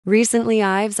Recently,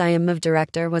 IVE's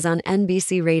director was on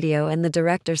NBC radio, and the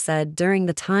director said during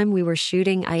the time we were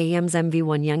shooting IEM's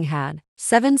MV1 Young had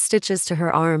 7 stitches to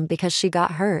her arm because she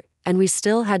got hurt, and we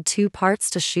still had 2 parts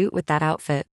to shoot with that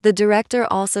outfit. The director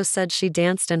also said she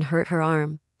danced and hurt her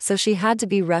arm, so she had to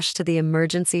be rushed to the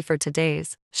emergency for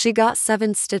today's. She got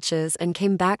 7 stitches and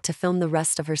came back to film the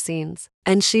rest of her scenes.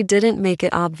 And she didn't make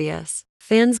it obvious.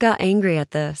 Fans got angry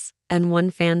at this, and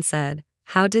one fan said,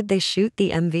 "How did they shoot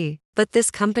the MV? But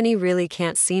this company really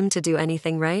can't seem to do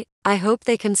anything right. I hope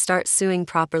they can start suing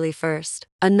properly first."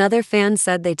 Another fan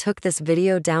said they took this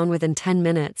video down within 10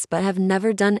 minutes but have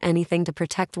never done anything to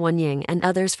protect Wonying and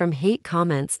others from hate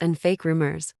comments and fake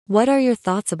rumors. What are your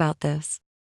thoughts about this?